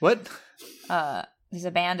What? there's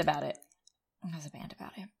a band about it. There's a band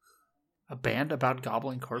about it. A band about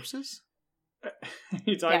gobbling corpses?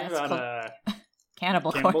 You talking Yeah, it's about called-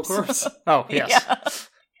 Cannibal Cannibal Corpse. Corpse? Oh, yes. Yeah.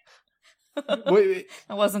 Wait,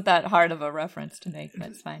 It wasn't that hard of a reference to make.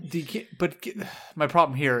 That's fine. my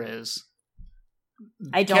problem here is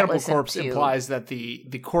I don't Cannibal listen Corpse to implies that the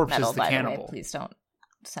corpse metal, is the by the cannibal. way. Please don't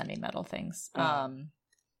send me metal things.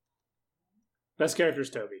 Best character is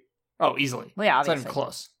Toby. Oh, easily. Well, yeah, It's not obviously. even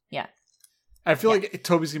close. Yeah. I feel like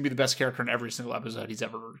Toby's going to be the best character in every single episode he's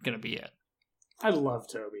ever going to be in. I love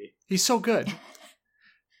Toby. He's so good.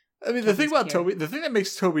 I mean, the thing Toby's about cute. Toby, the thing that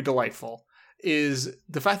makes Toby delightful is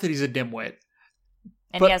the fact that he's a dimwit.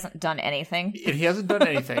 And But- he hasn't done anything. And he hasn't done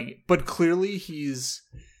anything, but clearly he's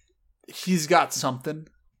got something,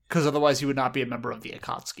 because otherwise he would not be a member of the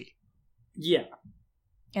Akatsuki. Yeah.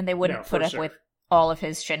 And they wouldn't No, for put up sure. with all of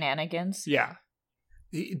his shenanigans. Yeah.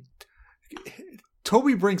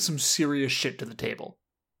 Toby brings some serious shit to the table.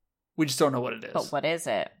 We just don't know what it is. But what is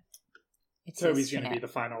it? It's Toby's going to be the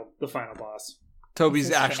final boss. Toby's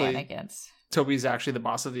actually shenanigans. the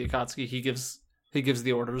boss of the Akatsuki. He gives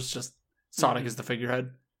the orders. Just Sonic is the figurehead.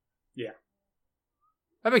 Yeah,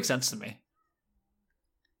 that makes sense to me.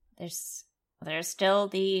 There's still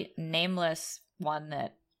the nameless one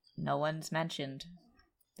that no one's mentioned.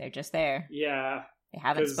 They're just there. Yeah. They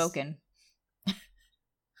haven't spoken.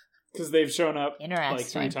 Because they've shown up like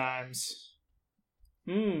Interesting. 3 times.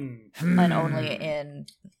 And only in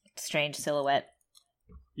strange silhouette.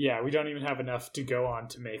 Yeah, we don't even have enough to go on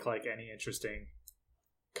to make like any interesting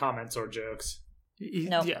comments or jokes.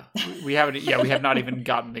 No. Yeah, we haven't. Yeah, we have not even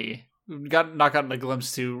gotten a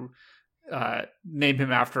glimpse to name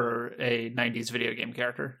him after a 90s video game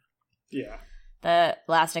character. Yeah. The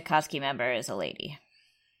last Akatsuki member is a lady.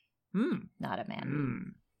 Not a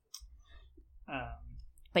man.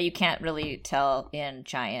 But you can't really tell in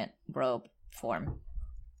giant robe form.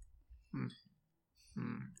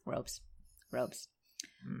 Robes.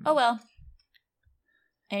 Oh well.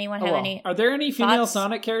 Anyone have any? Are there any female thoughts?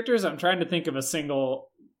 Sonic characters? I'm trying to think of a single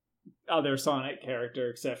other Sonic character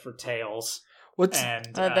except for Tails. And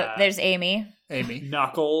there's Amy.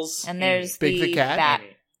 Knuckles. And there's Big the cat. Bat.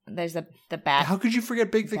 Amy. There's the bat. How could you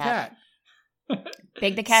forget Big the cat?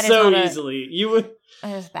 Big the cat so is not easily. You would.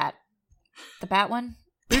 There's Bat. The Bat one?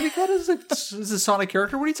 Big the cat is a Sonic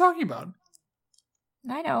character. What are you talking about?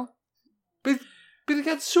 I know. Big the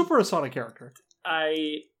cat's super a Sonic character.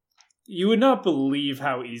 You would not believe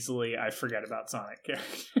how easily I forget about Sonic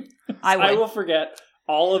characters. I would. I will forget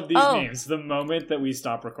all of these names the moment that we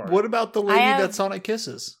stop recording. What about the lady that Sonic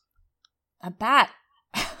kisses? A bat.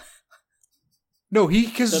 No, he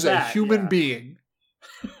kisses The bat, a human being.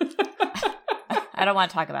 I don't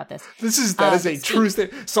want to talk about this. That is a true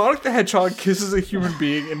statement. Sonic the Hedgehog kisses a human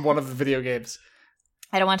being in one of the video games.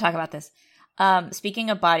 I don't want to talk about this. Speaking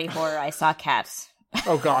of body horror, I saw Cats.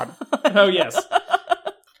 Oh, God. Oh, yes.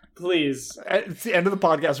 Please. It's the end of the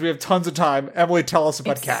podcast. We have tons of time. Emily, tell us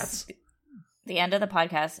about Cats. The end of the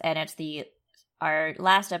podcast, and it's our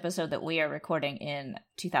last episode that we are recording in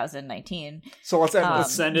 2019. So let's end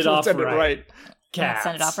Let's send it off right. Cats.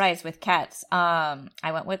 Send it off right with Cats. I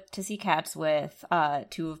went to see Cats with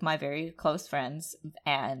 2 of my very close friends,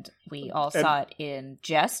 and we all saw it in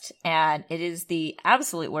jest, and it is the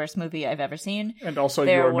absolute worst movie I've ever seen. And also,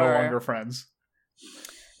 you're no longer friends.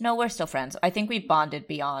 No, we're still friends. I think we bonded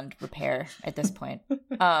beyond repair at this point.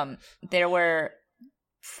 There were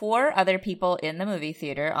 4 other people in the movie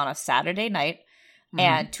theater on a Saturday night,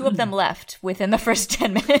 and 2 of them left within the first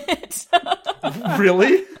 10 minutes.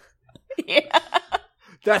 Really? Yeah.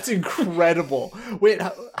 That's incredible. Wait,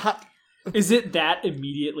 how... Is it that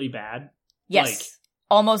immediately bad? Yes.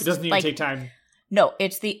 Almost. It doesn't even take time. No,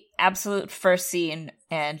 it's the absolute first scene,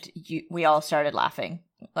 and we all started laughing.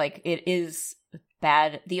 Like, it is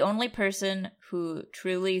bad. The only person who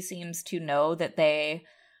truly seems to know that they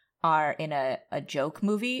are in a joke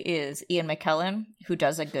movie is Ian McKellen, who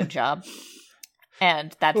does a good job.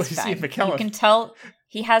 And that's fine. Ian McKellen. You can tell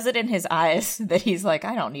he has it in his eyes that he's like,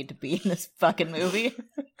 I don't need to be in this fucking movie.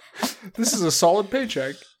 This is a solid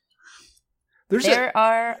paycheck. There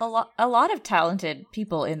are a lot of talented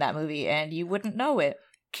people in that movie, and you wouldn't know it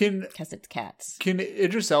because it's Cats. Can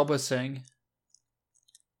Idris Elba sing?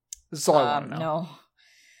 This is all I want to know. No.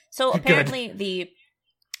 So apparently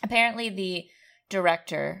the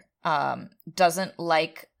director doesn't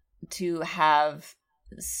like to have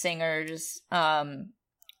singers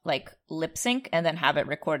like lip sync and then have it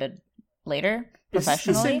recorded later professionally. Is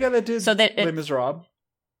this the same guy that did Les Miserables?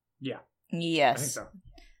 Yeah. Yes. I think so.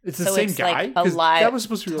 It's the same guy? Like a live that was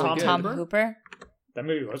supposed to be really good. Tom Hooper. That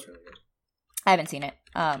movie was really good. I haven't seen it.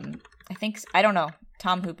 I don't know.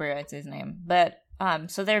 Tom Hooper is his name. But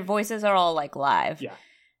so their voices are all like live. Yeah.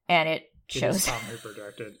 And it shows. It is Tom Hooper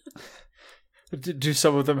directed. Do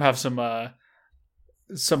some of them have some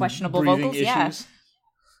questionable breathing vocals? issues? Yeah.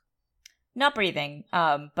 Not breathing,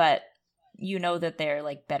 but you know that they're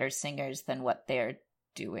like better singers than what they're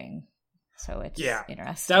doing. So it's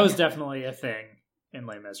interesting. That was definitely a thing in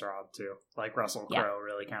Les Miserables too. Like Russell Crowe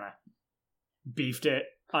really kind of beefed it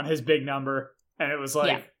on his big number, and it was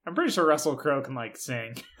like I'm pretty sure Russell Crowe can like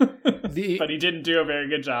sing, but he didn't do a very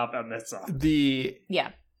good job on this song. The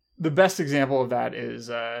best example of that is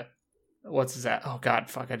what's his that? Oh God,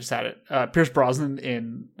 fuck! I just had it. Pierce Brosnan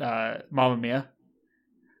in Mamma Mia,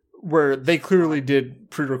 where they clearly did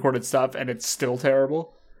pre-recorded stuff, and it's still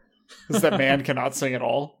terrible because that man cannot sing at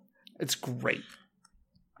all. It's great.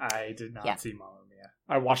 I did not see Mamma Mia.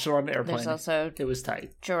 I watched it on an airplane. There's also it was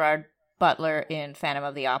tight. Gerard Butler in Phantom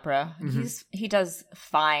of the Opera. Mm-hmm. He does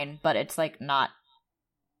fine, but it's like not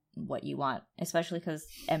what you want, especially because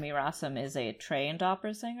Emmy Rossum is a trained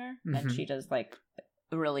opera singer, and she does like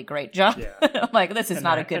a really great job. Yeah. I'm like, this is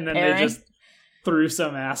not a good and then pairing. they just threw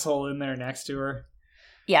some asshole in there next to her.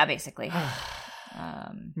 Yeah, basically.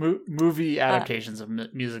 Movie adaptations of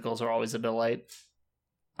musicals are always a delight.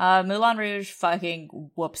 Moulin Rouge fucking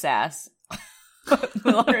whoops ass.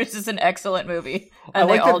 Moulin Rouge is an excellent movie, and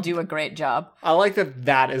they all do a great job. I like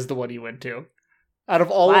that is the one you went to. Out of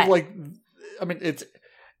all Why? of like, I mean, it's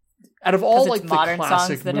out of all like the modern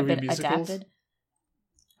classic songs that movie have been musicals.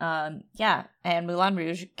 adapted. Yeah, and Moulin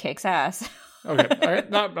Rouge kicks ass. Okay, all right.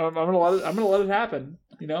 I'm gonna let it happen.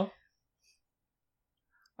 You know,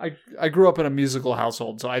 I grew up in a musical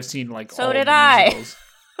household, so I've seen like So all did of the I. musicals.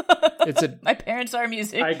 It's a My parents are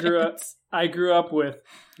musicians. I grew up with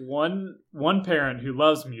one parent who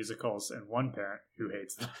loves musicals and one parent who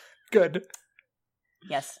hates them. good.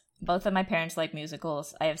 Yes, both of my parents like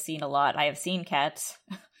musicals. I have seen a lot. I have seen Cats.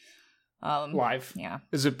 Live. Yeah,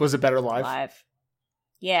 Was it better live? live.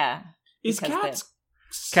 Yeah, Is because Cats?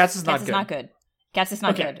 Cats is not Cats good. is not good. Cats is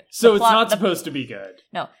not Okay, good. so The it's plot- not the- supposed to be good.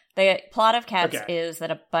 No, the plot of Cats Okay. is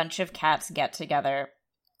that a bunch of cats get together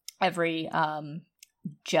every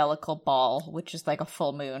Jellicle ball, which is like a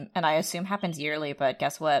full moon, and I assume happens yearly, but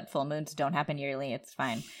guess what? Full moons don't happen yearly. It's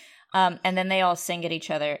fine. And then they all sing at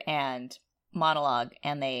each other and monologue,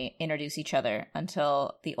 and they introduce each other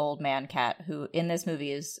until the old man cat, who in this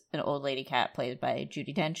movie is an old lady cat played by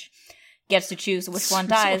Judi Dench, gets to choose which one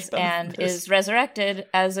So much dies better than and this. is resurrected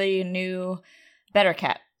as a new, better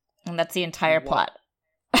cat. And that's the entire plot.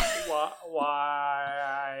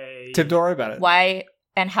 Why? Tim, don't worry about it. Why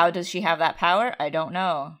and how does she have that power? I don't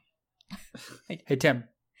know. Hey, Tim,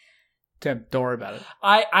 don't worry about it.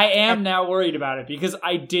 I am now worried about it because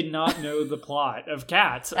I did not know the plot of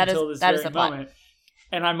Cats That until is- this that is very the plot. moment,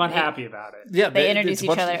 and I'm unhappy about it. Yeah, They introduce it's a each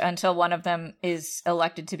bunch other of- until one of them is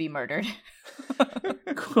elected to be murdered.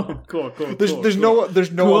 Cool. There's no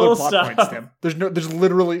Cool other plot stuff. points, Tim.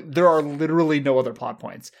 There are literally no other plot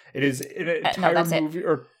points. It is an entire that's it. movie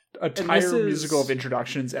or entire this is- musical of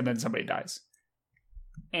introductions, and then somebody dies.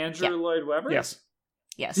 Andrew Yeah. Lloyd Webber. Yes,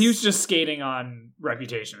 Yes. He was just skating on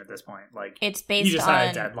Reputation at this point. Like It's he based just had a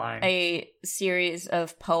on deadline. a series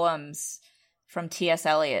of poems from T.S.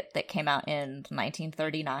 Eliot that came out in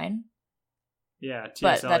 1939. Yeah, T.S. But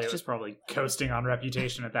that's Eliot was just- probably coasting on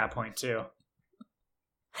Reputation at that point too.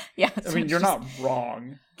 Yeah. I mean you're not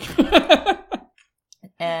wrong.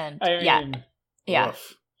 And I mean, yeah.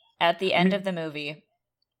 woof. At the end of the movie,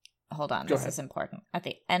 hold on, Go this ahead. is important. At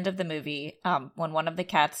the end of the movie, when one of the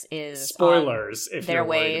cats is Spoilers if their you're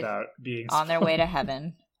worried way- about being on their way to spoiled.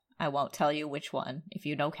 heaven, I won't tell you which one. If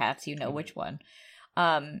you know cats, you know which one.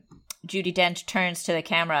 Judi Dench turns to the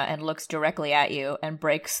camera and looks directly at you and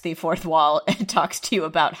breaks the fourth wall and talks to you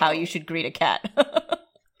about how you should greet a cat.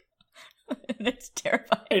 And it's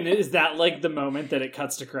terrifying. And is that like the moment that it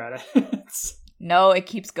cuts to credits? No, it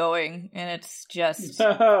keeps going, and it's just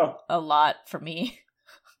No. a lot for me.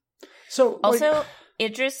 So Also,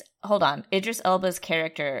 Idris Elba's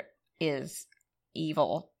character is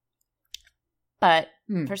evil. But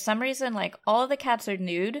for some reason, like, all of the cats are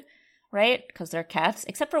nude, right? Because they're cats,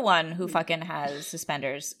 except for one who fucking has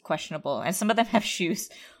suspenders, questionable. And some of them have shoes,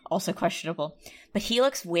 also questionable. But he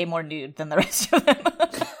looks way more nude than the rest of them.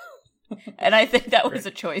 And I think that was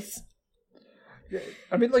a choice.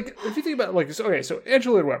 I mean, like, if you think about it, like, so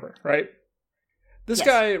Andrew Lloyd Webber, right? This Yes.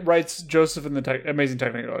 guy writes Joseph and the Amazing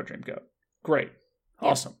Technicolor Dreamcoat. Great. Yeah.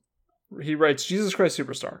 Awesome. He writes Jesus Christ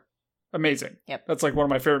Superstar. Amazing. Yep. That's like one of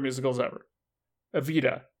my favorite musicals ever.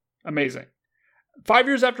 Evita. Amazing. 5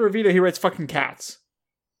 years after Evita, he writes fucking Cats.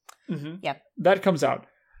 Mm-hmm. That comes out.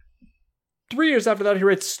 3 years after that, he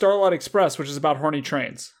writes Starlight Express, which is about horny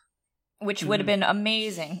trains. Which would have been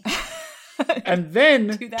amazing. And then,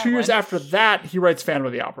 Do that 2 years one. after that, he writes Phantom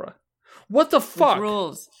of the Opera. What the fuck? Which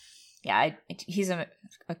rules. Yeah, he's a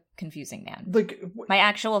confusing man. Like, My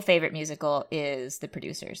actual favorite musical is The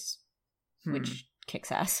Producers, Hmm. which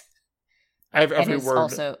kicks ass. I have And every is word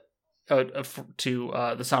also to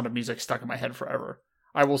The Sound of Music stuck in my head forever.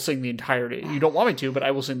 I will sing the entirety. You don't want me to, but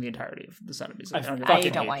I will sing the entirety of The Sound of Music. I don't give a fucking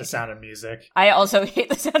fuck. don't hate want the to. Sound of Music. I also hate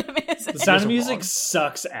The Sound of Music. The Sound guys of are Music wrong.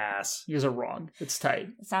 sucks ass. You guys are wrong. It's tight.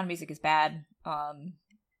 The Sound of Music is bad.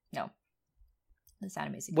 No. The Sound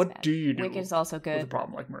of Music is What bad. do you do Wicked is also with a good.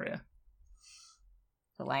 problem like Maria?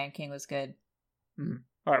 The Lion King was good.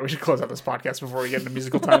 All right, we should close out this podcast before we get into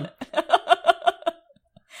musical time.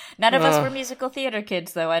 None of us were musical theater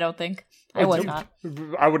kids, though, I don't think. I was not.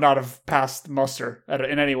 I would not have passed muster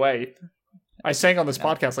in any way. I sang on this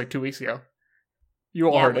podcast like 2 weeks ago. You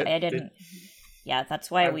all Yeah, heard it. I didn't. Yeah,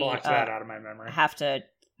 that's why I we blocked that out of my memory. have to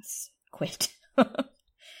quit.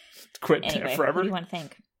 quit Anyway, forever. what do you want to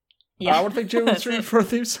thank? I want to thank Jay Winstream for our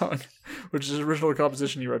theme song, which is an original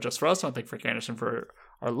composition he wrote just for us. I want to thank Frank Anderson for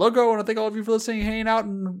our logo. I want to thank all of you for listening, hanging out,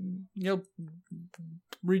 and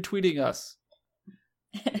retweeting us.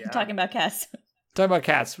 Talking about cats. Talking about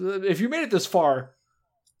cats. If you made it this far,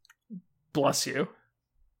 bless you.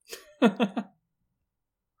 All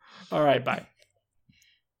right, bye.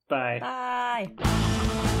 Bye.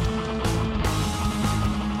 Bye.